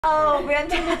Oh,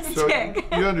 fantastic. So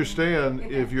you understand,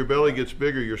 if your belly gets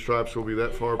bigger, your stripes will be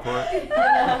that far apart?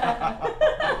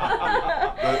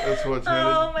 That's what's headed.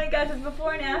 Oh my gosh, it's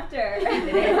before and after.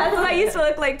 That's what I used to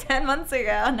look like 10 months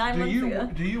ago, 9 months ago.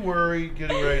 Do you worry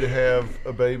getting ready to have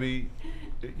a baby?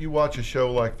 You watch a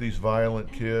show like these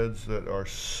violent kids that are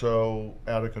so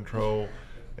out of control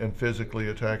and physically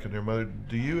attacking their mother.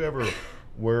 Do you ever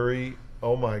worry,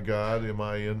 oh my God, am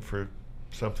I in for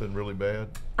something really bad?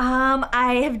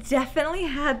 I have definitely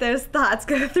had those thoughts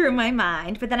go through my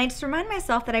mind, but then I just remind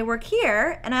myself that I work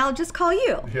here and I'll just call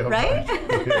you, Yeah, right?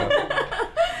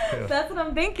 Yeah. That's what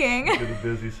I'm thinking. Get a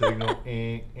busy signal.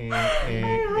 I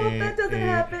hope that doesn't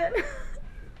happen.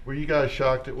 Were you guys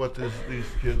shocked at what these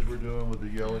kids were doing with the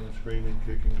yelling, screaming,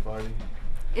 kicking, fighting?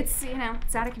 It's,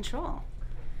 it's out of control.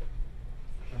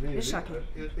 I mean, It's shocking.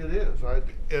 It is.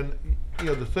 And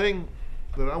the thing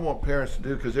that I want parents to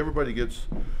do, because everybody gets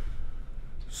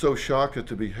so shocked at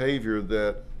the behavior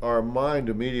that our mind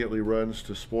immediately runs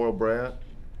to spoiled brat.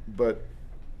 But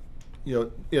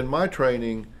in my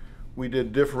training, we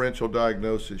did differential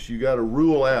diagnosis. You got to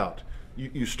rule out.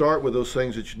 You start with those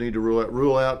things that you need to rule out.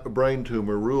 Rule out a brain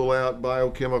tumor, rule out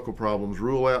biochemical problems,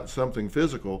 rule out something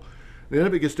physical. Then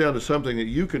if it gets down to something that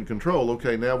you can control,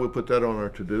 okay, now we'll put that on our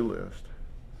to-do list.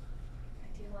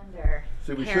 I do wonder.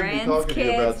 See, we Parents, shouldn't be talking kids, to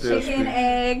you about this. chicken,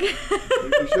 egg.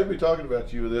 We should be talking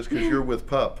about you with this because you're with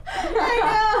pup.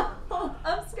 I know.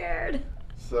 I'm scared.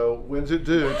 So when's it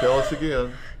due? Tell us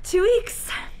again. 2 weeks.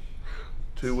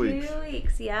 2 weeks. 2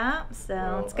 weeks, yeah. So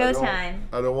Well, it's go time.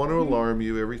 I don't want to alarm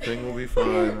you. Everything will be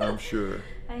fine, I'm sure.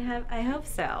 I hope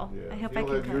so. Yeah. I hope He'll I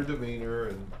can have your come. demeanor,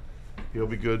 and he'll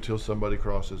be good till somebody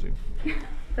crosses him.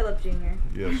 Philip Jr.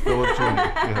 Yes, Philip Jr.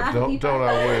 Yeah, don't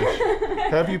I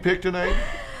wish. Have you picked a name?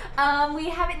 We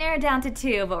haven't narrowed down to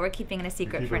 2, but we're keeping it a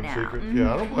secret Keep for it a now. secret?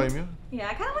 Yeah, I don't blame you. Yeah,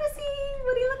 I kind of want to see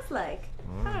what he looks like.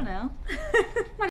 I don't know.